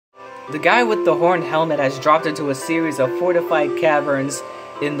The guy with the horned helmet has dropped into a series of fortified caverns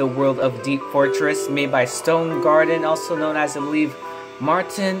in the world of Deep Fortress, made by Stone Garden, also known as, I believe,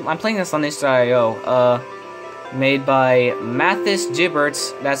 Martin. I'm playing this on itch.io. Made by Mathis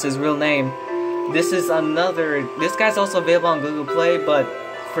Gibberts, that's his real name. This is another. This guy's also available on Google Play, but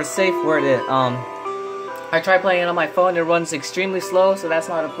for safe word, I tried playing it on my phone. It runs extremely slow, so that's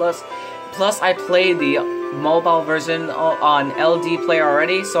not a plus. Plus, I played the mobile version on LD Player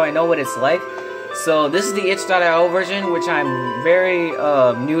already, so I know what it's like. So this is the itch.io version, which I'm very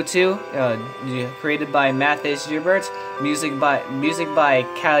new to. Created by Mathis Gibberts, music by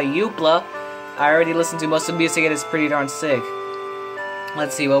Caliupla. I already listened to most of the music, and it's pretty darn sick.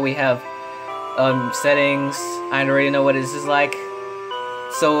 Let's see what we have. Settings. I already know what this is like.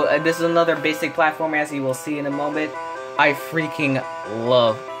 So this is another basic platformer, as you will see in a moment. I freaking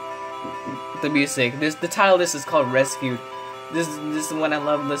love the music. The title of this is called Rescued. This is the one I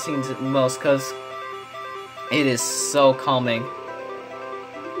love listening to most because it is so calming.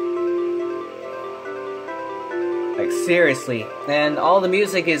 Like, seriously. And all the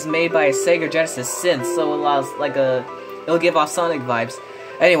music is made by a Sega Genesis synth, so it allows it'll give off Sonic vibes.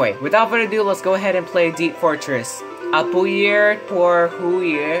 Anyway, without further ado, let's go ahead and play Deep Fortress. Appuyer pour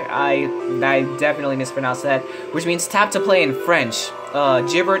huyer. I definitely mispronounced that, which means tap to play in French.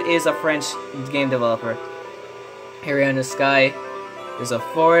 Gibbert is a French game developer. Here we are in the sky. There's a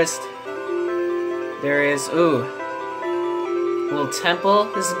forest. There is a little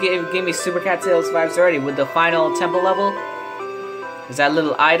temple. This gave me Super Cat Tales vibes already with the final temple level. Is that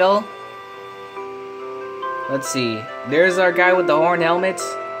little idol? Let's see. There's our guy with the horn helmet.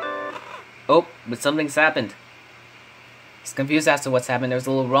 Oh, but something's happened. He's confused as to what's happened. There's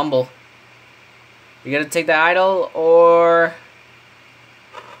a little rumble. You gotta take the idol, or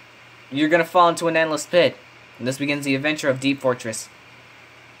you're gonna fall into an endless pit. And this begins the adventure of Deep Fortress.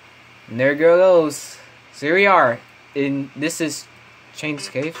 And there it goes. So here we are. This is Chain's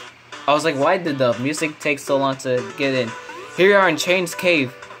Cave. I was like, why did the music take so long to get in? Here we are in Chain's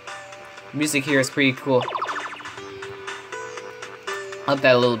Cave. Music here is pretty cool. Up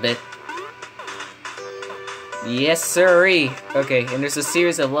that a little bit. Yes, sirree. Okay, and there's a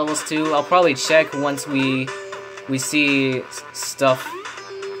series of levels too. I'll probably check once we see stuff.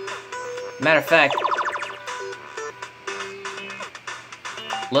 Matter of fact,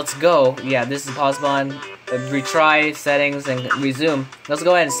 let's go. Yeah, this is pause button. Retry settings and resume. Let's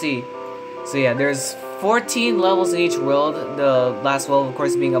go ahead and see. So yeah, there's 14 levels in each world. The last world, of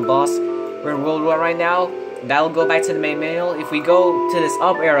course, being a boss. We're in World 1 right now. That'll go back to the main menu. If we go to this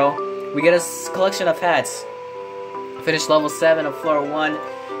up arrow, we get a collection of hats. Finish level 7 of floor 1.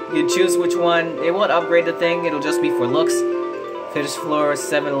 You choose which one. It won't upgrade the thing. It'll just be for looks. Finish floor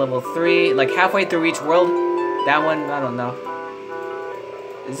 7 level 3. Like halfway through each world. That one, I don't know.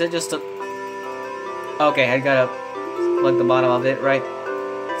 Is it just a... Okay, I gotta plug the bottom of it, right?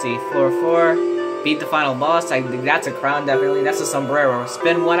 Let's see, floor 4. Beat the final boss. That's a crown, definitely. That's a sombrero.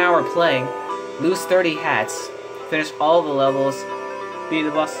 Spend 1 hour playing. Lose 30 hats. Finish all the levels. Beat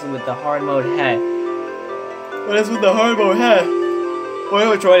the bosses with the hard mode hat. What is with the hard mode hat?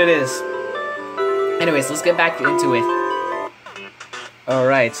 Whatever which one it is. Anyways, let's get back into it.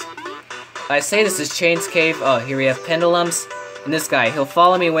 Alright. I say this is Chain's Cave. Oh, here we have pendulums. And this guy, he'll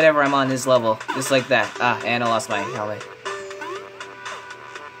follow me whenever I'm on his level. Just like that. Ah, and I lost my helmet.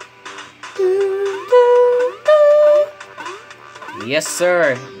 Yes,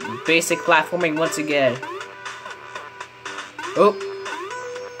 sir. Basic platforming once again. Oh.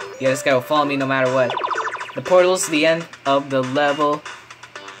 Yeah, this guy will follow me no matter what. The portal's the end of the level.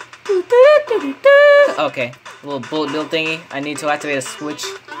 Okay. A little bullet bill thingy. I need to activate a switch.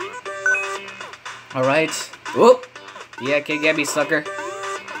 Alright. Whoop. Yeah, can't get me, sucker.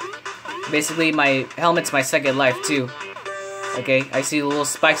 Basically, my helmet's my second life, too. Okay, I see the little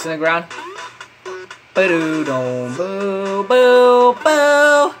spikes in the ground. Ba-doo-dum, boo, boo,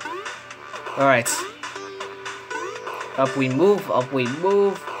 boo. Alright. Up we move,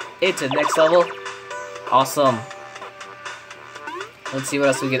 into the next level. Awesome. Let's see what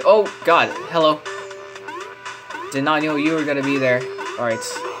else we get. Oh, God. Hello. Did not know you were gonna be there. Alright.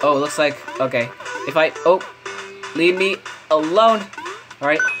 Oh, it looks like... Okay. If I... Oh. Leave me alone.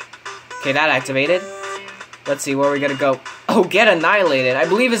 Alright. Okay, that activated. Let's see where we're gonna go. Oh, get annihilated. I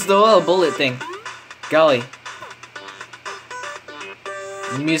believe it's the little bullet thing. Golly.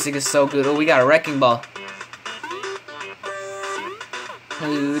 The music is so good. Oh, we got a wrecking ball.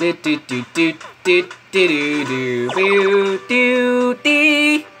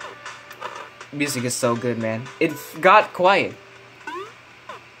 Music is so good, man. It got quiet.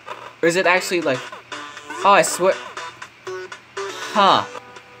 Or is it actually like... Oh, I swear... Huh.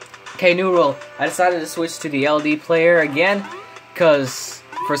 Okay, new rule. I decided to switch to the LD player again, cause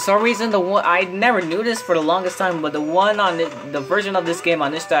for some reason the one I never knew this for the longest time, but the one on the version of this game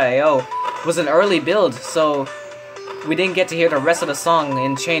on itch.io was an early build, so we didn't get to hear the rest of the song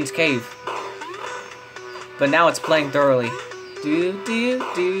in Chain's Cave. But now it's playing thoroughly. Okay,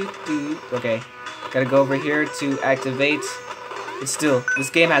 gotta go over here to activate. But still,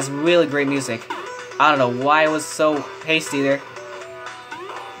 this game has really great music. I don't know why it was so hasty there.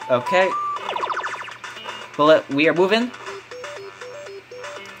 Okay. Bullet, we are moving.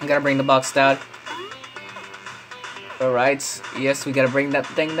 I gotta bring the box down. Alright, yes, we gotta bring that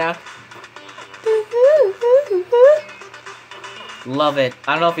thing down. Love it.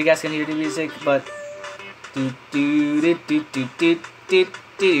 I don't know if you guys can hear the music, but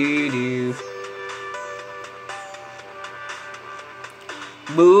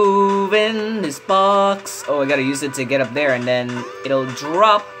moving this box. Oh, I gotta use it to get up there, and then it'll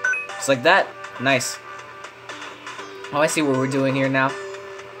drop just like that. Nice. Oh, I see what we're doing here now.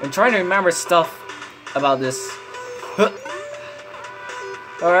 I'm trying to remember stuff about this.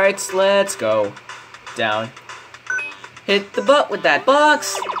 Alright, let's go. Down. Hit the butt with that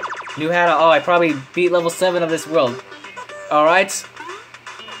box. Knew how to. Oh, I probably beat level 7 of this world. Alright.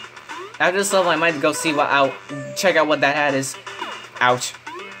 After this level, I might go see what check out what that hat is. Ouch.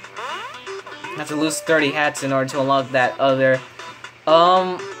 I have to lose 30 hats in order to unlock that other.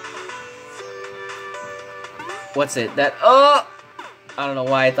 What's it? That. I don't know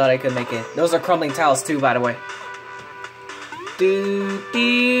why I thought I could make it. Those are crumbling tiles too, by the way. Do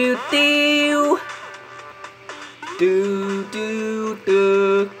do do. Do do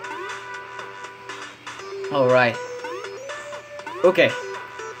do. Alright. Okay.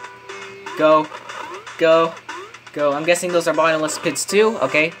 Go. Go. Go. I'm guessing those are bottomless pits too.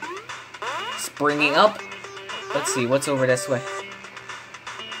 Okay. Springing up. Let's see. What's over this way?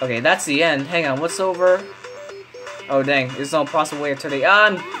 Okay, that's the end. Hang on. What's over? Oh, dang. There's no possible way to turn it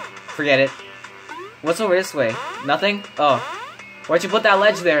on. Forget it. What's over this way? Nothing? Oh. Why'd you put that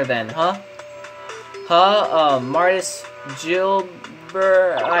ledge there then, huh? Martis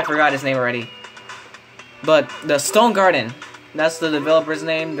Gilbert. I forgot his name already. But the Stone Garden. That's the developer's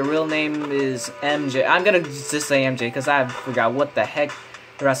name. The real name is MJ. I'm gonna just say MJ because I forgot what the heck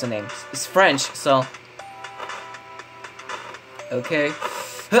the rest of the name is. It's French, so. Okay.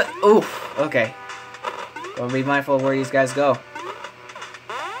 Ooh. Okay. Gotta be mindful of where these guys go.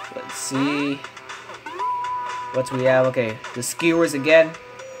 Let's see. What do we have? Okay. The skewers again.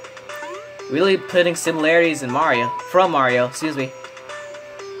 Really putting similarities in Mario. From Mario, excuse me.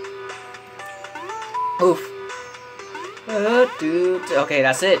 Oof. Okay,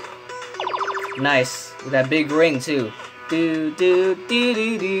 that's it. Nice. With that big ring, too. Do, do, do,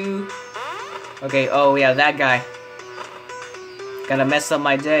 do, do. Okay, oh yeah, that guy. Gonna mess up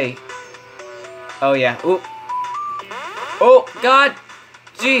my day. Oh yeah. Oop. Oh, God!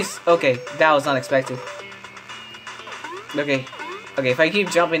 Jeez. Okay, that was unexpected. Okay. Okay, if I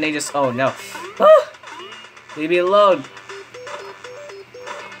keep jumping, they just... Oh, no. Ah! Leave me alone.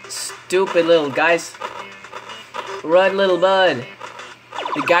 Stupid little guys. Run, little bud.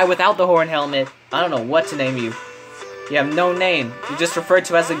 The guy without the horn helmet. I don't know what to name you. You have no name. You're just referred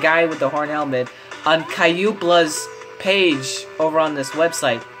to as the guy with the horn helmet on Kayupla's page over on this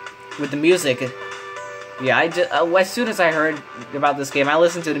website with the music. Yeah, I just as soon as I heard about this game, I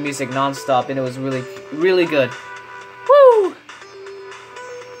listened to the music non-stop, and it was really, really good. Woo!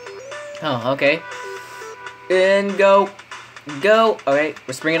 Oh, okay. And go. Go. Okay,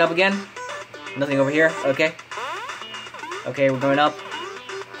 we're springing up again. Nothing over here. Okay. Okay, we're going up.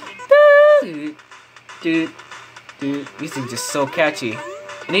 Dude. Music is just so catchy.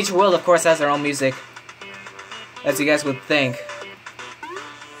 And each world, of course, has their own music. As you guys would think.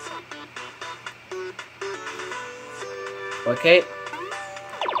 Okay.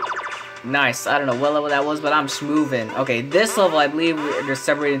 Nice. I don't know what level that was, but I'm moving. Okay, this level, I believe they're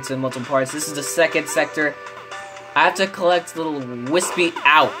separated into multiple parts. This is the second sector. I have to collect little wispy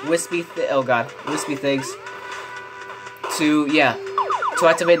things to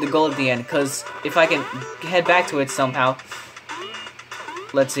activate the goal at the end. Because if I can head back to it somehow,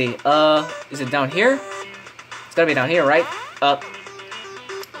 let's see. Is it down here? It's gotta be down here, right? Up.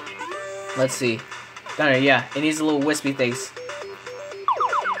 Let's see. Down here, yeah. It needs little wispy things.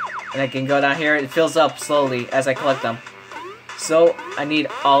 And I can go down here. It fills up slowly as I collect them. So I need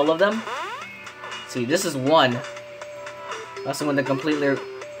all of them. Let's see, this is one. I also went the completely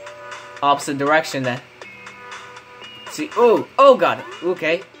opposite direction then. See, oh god.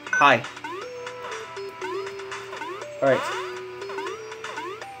 Okay. Hi. Alright.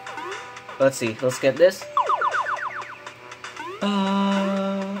 Let's see. Let's get this.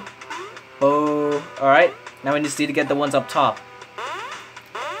 Alright, now we just need to get the ones up top.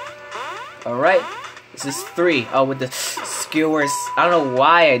 Alright, this is 3. Oh, with the skewers. I don't know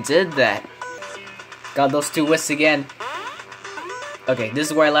why I did that. Got those 2 whisks again. Okay, this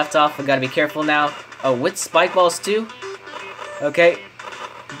is where I left off. I gotta be careful now. Oh, with spike balls too? Okay.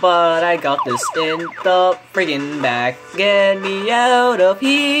 But I got this in the friggin' bag. Get me out of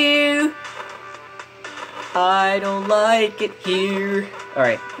here. I don't like it here.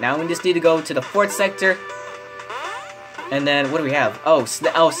 Alright, now we just need to go to the 4th sector. And then, what do we have? Oh,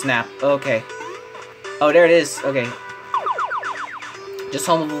 snap. Okay. Oh, there it is. Okay. Just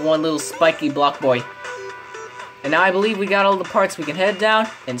home of one little spiky block boy. And now I believe we got all the parts. We can head down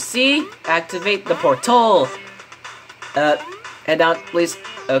and see. Activate the portal. Head down, please.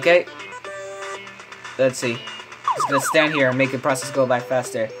 Okay. Let's see. Just gonna stand here and make the process go by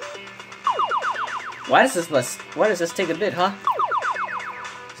faster. Why does this take a bit, huh?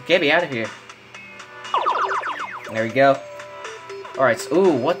 Just get me out of here. There we go. Alright,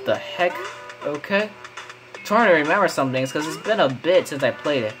 ooh, what the heck? Okay. Trying to remember some things because it's been a bit since I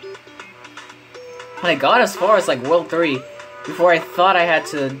played it. I got as far as like World 3 before I thought I had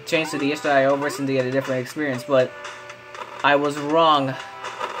to change to the HIO version to get a different experience, but I was wrong.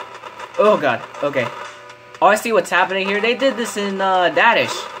 Oh god, okay. Oh, I see what's happening here. They did this in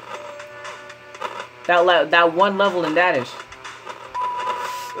Dadish. That one level in Dadish.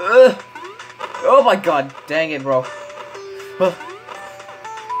 Oh my god, dang it, bro.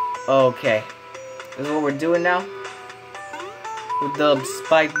 Okay. This is what we're doing now. With the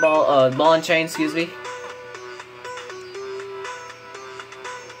spike ball, ball and chain, excuse me.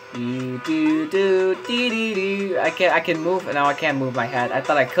 I can move, and now I can't move my head. I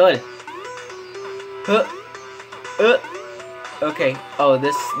thought I could. Okay. Oh,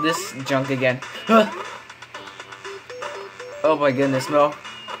 this junk again. Oh my goodness, no.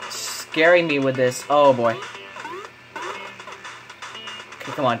 Scaring me with this. Oh boy.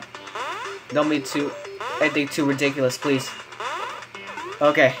 Okay, come on. Don't be anything too ridiculous, please.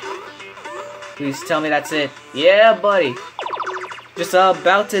 Okay. Please tell me that's it. Yeah, buddy. Just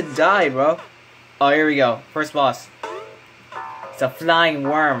about to die, bro. Oh, here we go. First boss. It's a flying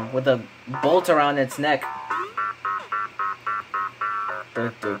worm with a bolt around its neck.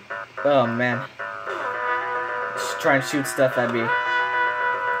 Oh, man. Just try and shoot stuff at me.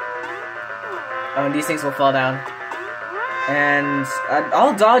 Oh, and these things will fall down. And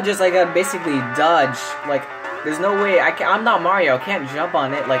I'll dodge just like I basically dodge. Like, there's no way I'm not Mario. I can't jump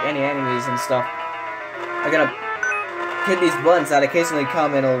on it like any enemies and stuff. I gotta hit these buttons that occasionally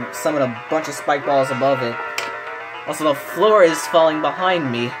come and it'll summon a bunch of spike balls above it. Also, the floor is falling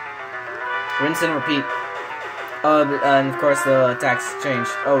behind me. Rinse and repeat. And of course the attacks change.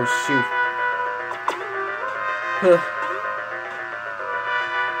 Oh shoot.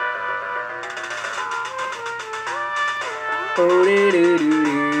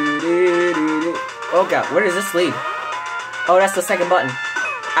 Oh god, where does this lead? Oh, that's the second button.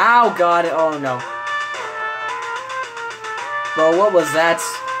 Ow, god, oh no. Bro, what was that?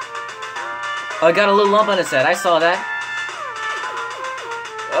 Oh, I got a little lump on his head, I saw that.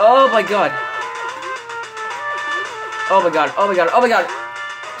 Oh my god. Oh my god, oh my god, oh my god.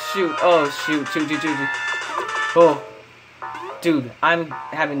 Shoot, oh shoot, shoot. Oh. Dude, I'm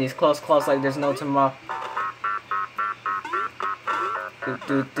having these close calls like there's no tomorrow.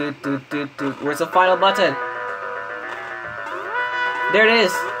 Where's the final button? There it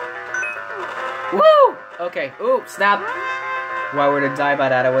is. Woo! Okay. Ooh, snap. If I were to die by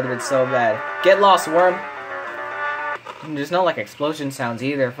that, I would have been so bad. Get lost, worm. There's no like explosion sounds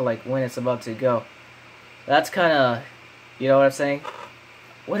either for like when it's about to go. That's kind of, you know what I'm saying?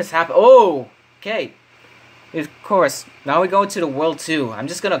 What has happened? Oh, okay. Of course. Now we go to the world 2. I'm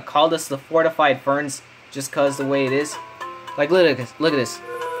just gonna call this the Fortified Ferns, just cause the way it is. Like, look at this. Look at this.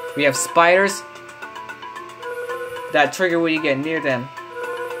 We have spiders that trigger when you get near them.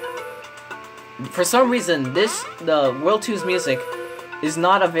 For some reason, the World 2's music is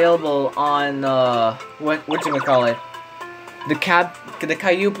not available on what you would call it, the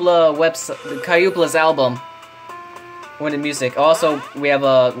Kayupla website, the Kayupla's album. When the music. Also, we have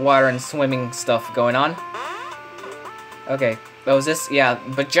water and swimming stuff going on. Okay, what was this? Yeah,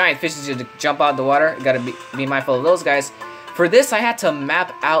 but giant fishes to jump out of the water. Gotta be mindful of those guys. For this, I had to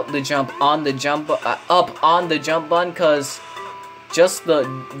map out the jump on the jump up on the jump button, cause just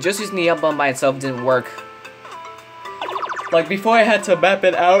using the up button by itself didn't work. Like before, I had to map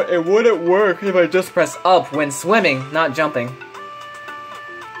it out. It wouldn't work if I just press up when swimming, not jumping.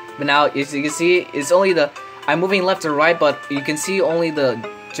 But now, as you can see, it's only I'm moving left or right, but you can see only the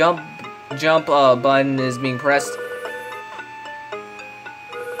jump button is being pressed.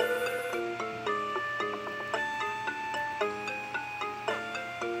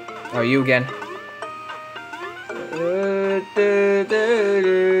 Oh, you again.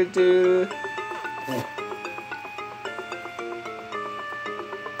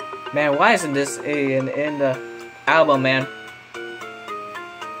 Man, why isn't this in the album, man?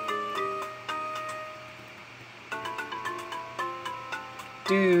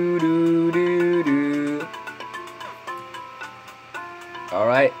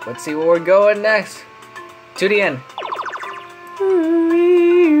 Alright, let's see where we're going next. To the end.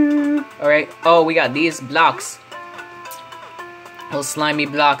 Alright, oh, we got these blocks. Those slimy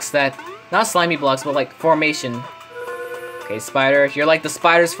blocks that... Not slimy blocks, but like formation. Okay, spider. You're like the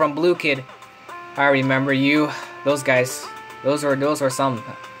spiders from Blue Kid. I remember you. Those guys. Those were something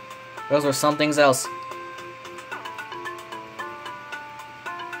else.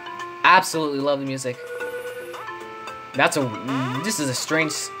 Absolutely love the music. This is a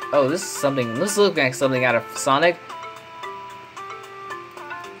strange... Oh, this is something... This looks like something out of Sonic.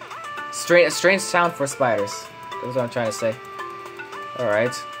 A strange sound for spiders. That's what I'm trying to say.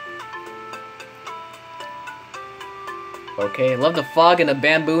 Alright. Okay, love the fog and the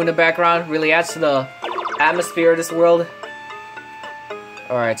bamboo in the background. Really adds to the atmosphere of this world.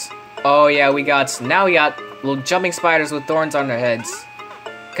 Alright. Oh yeah, now we got little jumping spiders with thorns on their heads.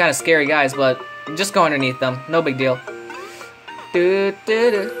 Kind of scary guys, but just go underneath them. No big deal. Yeah,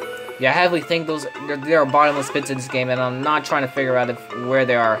 I heavily think there are bottomless pits in this game, and I'm not trying to figure out where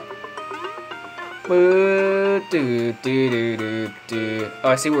they are. Oh,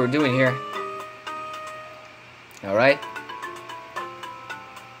 I see what we're doing here. Alright.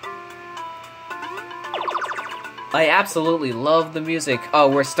 I absolutely love the music. Oh,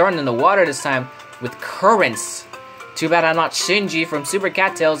 we're starting in the water this time with currents. Too bad I'm not Shinji from Super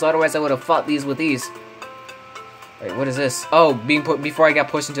Cattails, otherwise I would have fought these with ease. Wait, what is this? Oh, being put before I got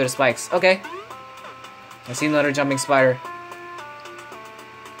pushed into the spikes. Okay. I see another jumping spider.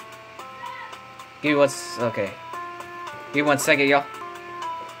 Give me okay. Give me 1 second, y'all.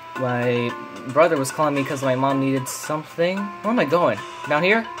 My brother was calling me because my mom needed something. Where am I going? Down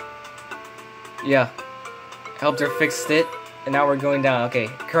here? Yeah. Helped her fix it, and now we're going down. Okay,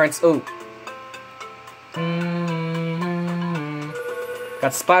 currents. Ooh.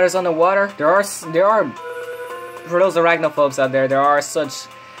 Got spiders on the water. There are, for those arachnophobes out there, there are such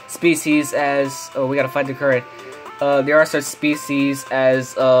species as. Oh, we gotta fight the current. There are such species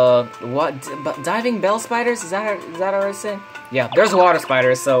as what? Diving bell spiders? Is that what I was saying? Yeah, there's water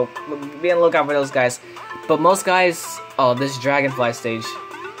spiders, so be on the lookout for those guys. But most guys, oh, this dragonfly stage.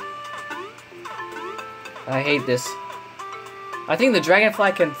 I hate this. I think the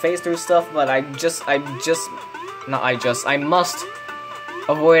dragonfly can phase through stuff, but I must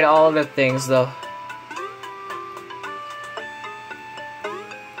avoid all the things though.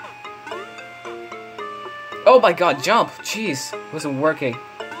 Oh my god, jump! Jeez, it wasn't working.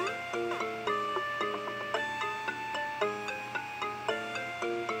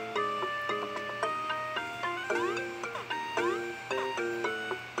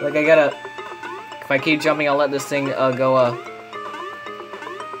 Like I gotta... If I keep jumping, I'll let this thing go,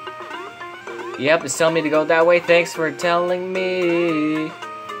 Yep, it's telling me to go that way. Thanks for telling me.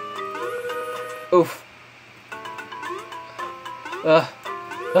 Oof. Oh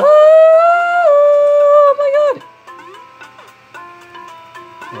my god!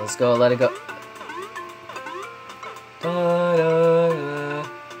 Let's go, let it go.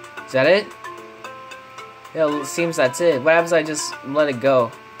 Is that it? Yeah, it seems that's it. What happens if I just let it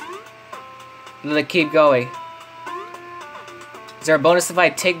go? Let it keep going. Is there a bonus if I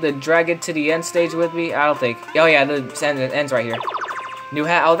take the dragon to the end stage with me? I don't think. Oh yeah, the end's right here. New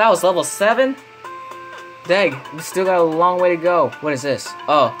hat. Oh, that was level 7? Dang, we still got a long way to go. What is this?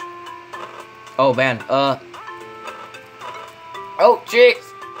 Oh. Oh man, oh jeez.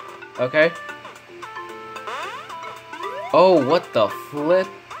 Okay. Oh, what the flip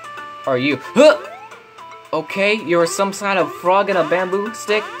are you? Huh! Okay, you're some kind of frog in a bamboo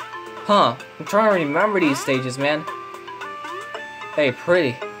stick? Huh, I'm trying to remember these stages, man. Hey,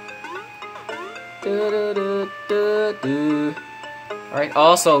 pretty. Alright,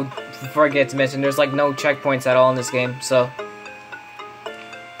 also, before I get to mention, there's like no checkpoints at all in this game, so.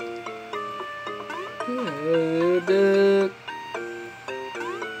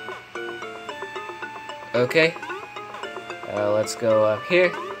 Okay. Let's go up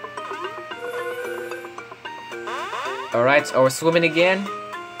here. Alright, so we're swimming again.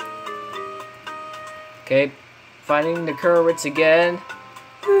 Okay, finding the currents again.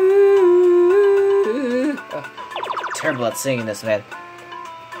 Oh, terrible at singing this, man.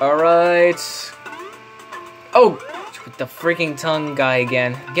 Alright. Oh, with the freaking tongue guy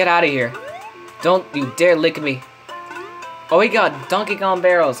again. Get out of here. Don't you dare lick me. Oh, we got Donkey Kong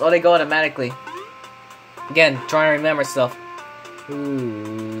barrels. Oh, they go automatically. Again, trying to remember stuff.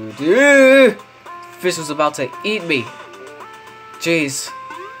 Ooh, dude. Fish was about to eat me. Jeez.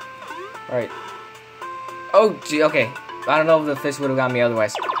 Alright. Oh, gee, okay. I don't know if the fish would have got me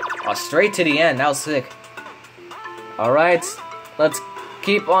otherwise. Oh, straight to the end. That was sick. Alright. Let's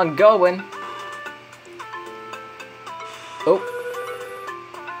keep on going. Oh.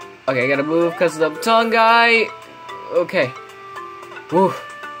 Okay, I gotta move because of the tongue guy. Okay. Woo.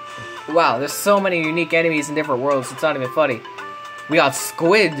 Wow, there's so many unique enemies in different worlds. It's not even funny. We got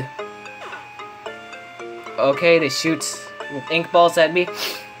squid. Okay, they shoot ink balls at me.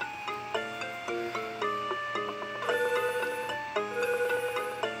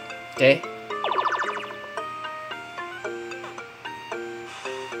 Okay.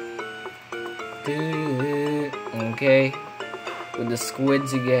 Okay. With the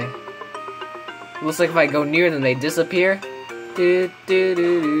squids again. Looks like if I go near them, they disappear.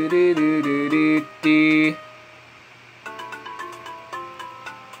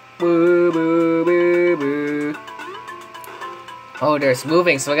 Oh, they're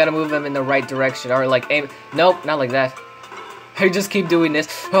moving, so I gotta move them in the right direction. Or like aim. Nope, not like that. I just keep doing this.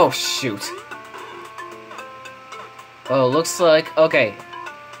 Oh, shoot. Oh, looks like. Okay.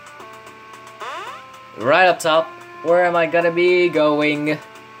 Right up top. Where am I gonna be going?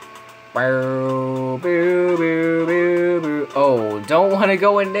 Oh, don't want to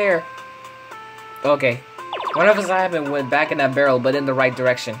go in there. Okay. One of us I haven't went back in that barrel, but in the right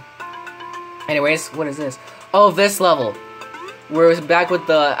direction. Anyways, what is this? Oh, this level. We're back with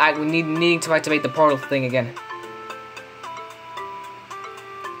the needing to activate the portal thing again.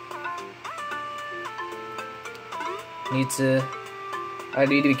 I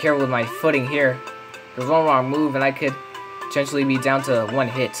need to be careful with my footing here. There's one wrong move and I could potentially be down to one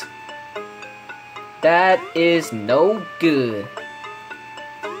hit. That is no good.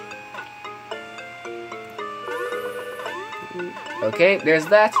 Okay, there's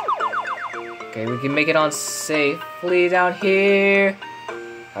that. Okay, we can make it on safely down here.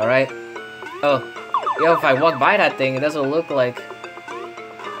 Alright. Oh. Yo, if I walk by that thing, it doesn't look like...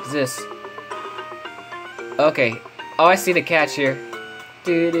 What's this? Okay. Oh, I see the catch here.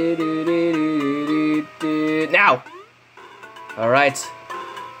 Now! Alright.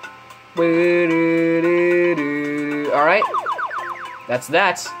 Alright. That's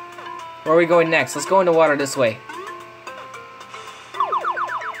that. Where are we going next? Let's go in the water this way.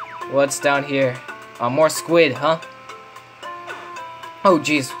 What's down here? More squid, huh? Oh,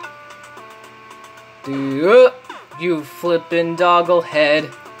 jeez. You flippin' doggle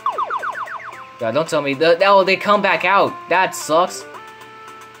head. God, don't tell me. Oh, they come back out. That sucks.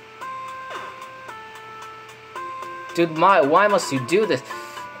 Dude, why must you do this?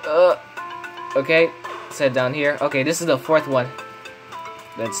 Okay. Let's head down here. Okay, this is the fourth one.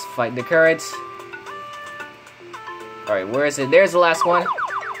 Let's fight the current. Alright, where is it? There's the last one.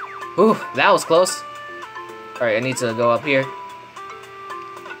 Ooh, that was close. Alright, I need to go up here.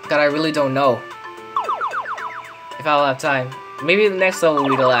 God, I really don't know if I'll have time. Maybe the next level will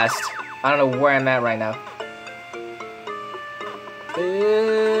be the last. I don't know where I'm at right now.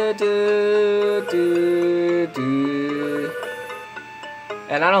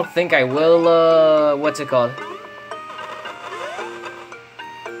 And I don't think I will, what's it called?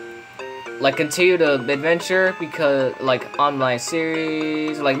 Like, continue the adventure, because, like, online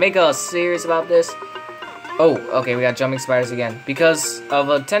series, like, make a series about this. Oh, okay, we got jumping spiders again. Because of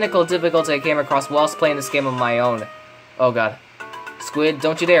a technical difficulty I came across whilst playing this game on my own. Oh, God. Squid,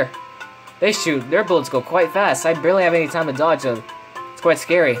 don't you dare. They shoot. Their bullets go quite fast. I barely have any time to dodge them. It's quite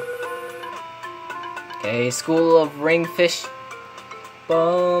scary. Okay, school of ringfish.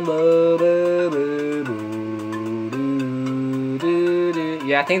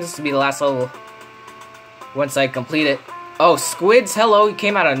 Yeah, I think this will be the last level. Once I complete it. Oh, squids, hello, you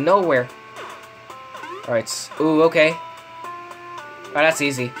came out of nowhere. Alright, ooh, okay. Alright, that's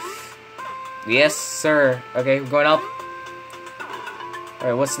easy. Yes, sir. Okay, we're going up.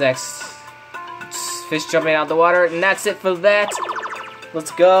 Alright, what's next? Fish jumping out the water, and that's it for that.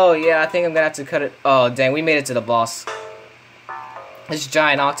 Let's go. Yeah, I think I'm gonna have to cut it. Oh, dang, we made it to the boss. This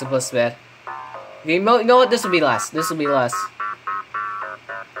giant octopus, man. You know what? This will be last. This will be last.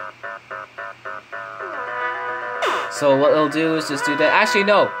 So what it'll do is just do that. Actually,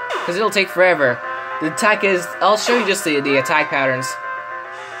 no, because it'll take forever. The attack is... I'll show you just the attack patterns.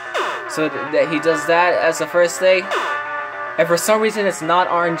 So that he does that as the first thing. And for some reason, it's not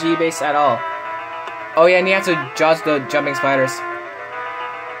RNG based at all. Oh yeah, and you have to dodge the jumping spiders.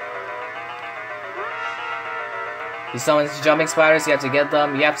 He summons jumping spiders, you have to get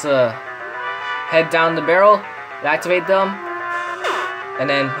them. You have to head down the barrel. activate them, and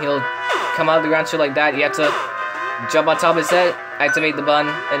then he'll come out of the ground shit like that. You have to jump on top of his head, activate the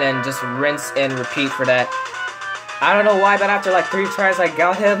button, and then just rinse and repeat for that. I don't know why, but after like 3 tries I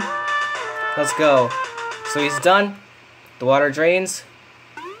got him. Let's go. So he's done. The water drains.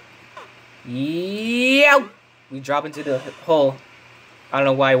 Yeah, we drop into the hole. I don't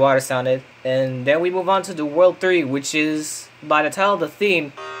know why water sounded. And then we move on to the World 3, which is, by the title of the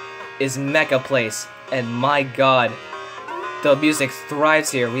theme, is Meca Place. And my god, the music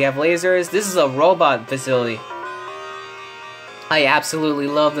thrives here. We have lasers. This is a robot facility. I absolutely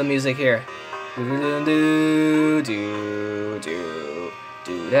love the music here.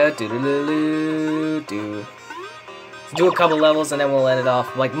 Do a couple levels and then we'll end it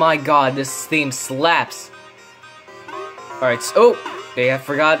off. Like, my god, this theme slaps. Alright, so, I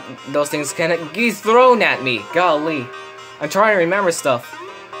forgot those things can get thrown at me. Golly. I'm trying to remember stuff.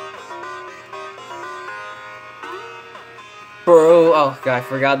 Bro, oh god, I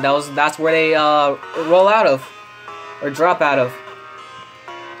forgot that's where they roll out of. Or drop out of.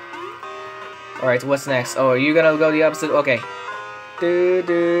 Alright, what's next? Oh, are you gonna go the opposite? Okay.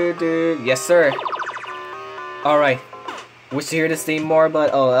 Yes, sir. Alright. Wish to hear this theme more,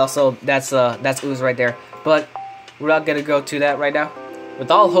 but oh, also that's Ooze right there. But we're not gonna go to that right now.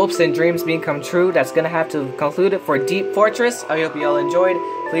 With all hopes and dreams being come true, that's gonna have to conclude it for Deep Fortress. I hope you all enjoyed.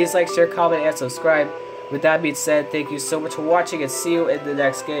 Please like, share, comment, and subscribe. With that being said, thank you so much for watching and see you in the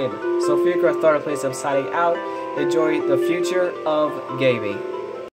next game. So Fortified Ferns, I'm signing out. Enjoy the future of gaming.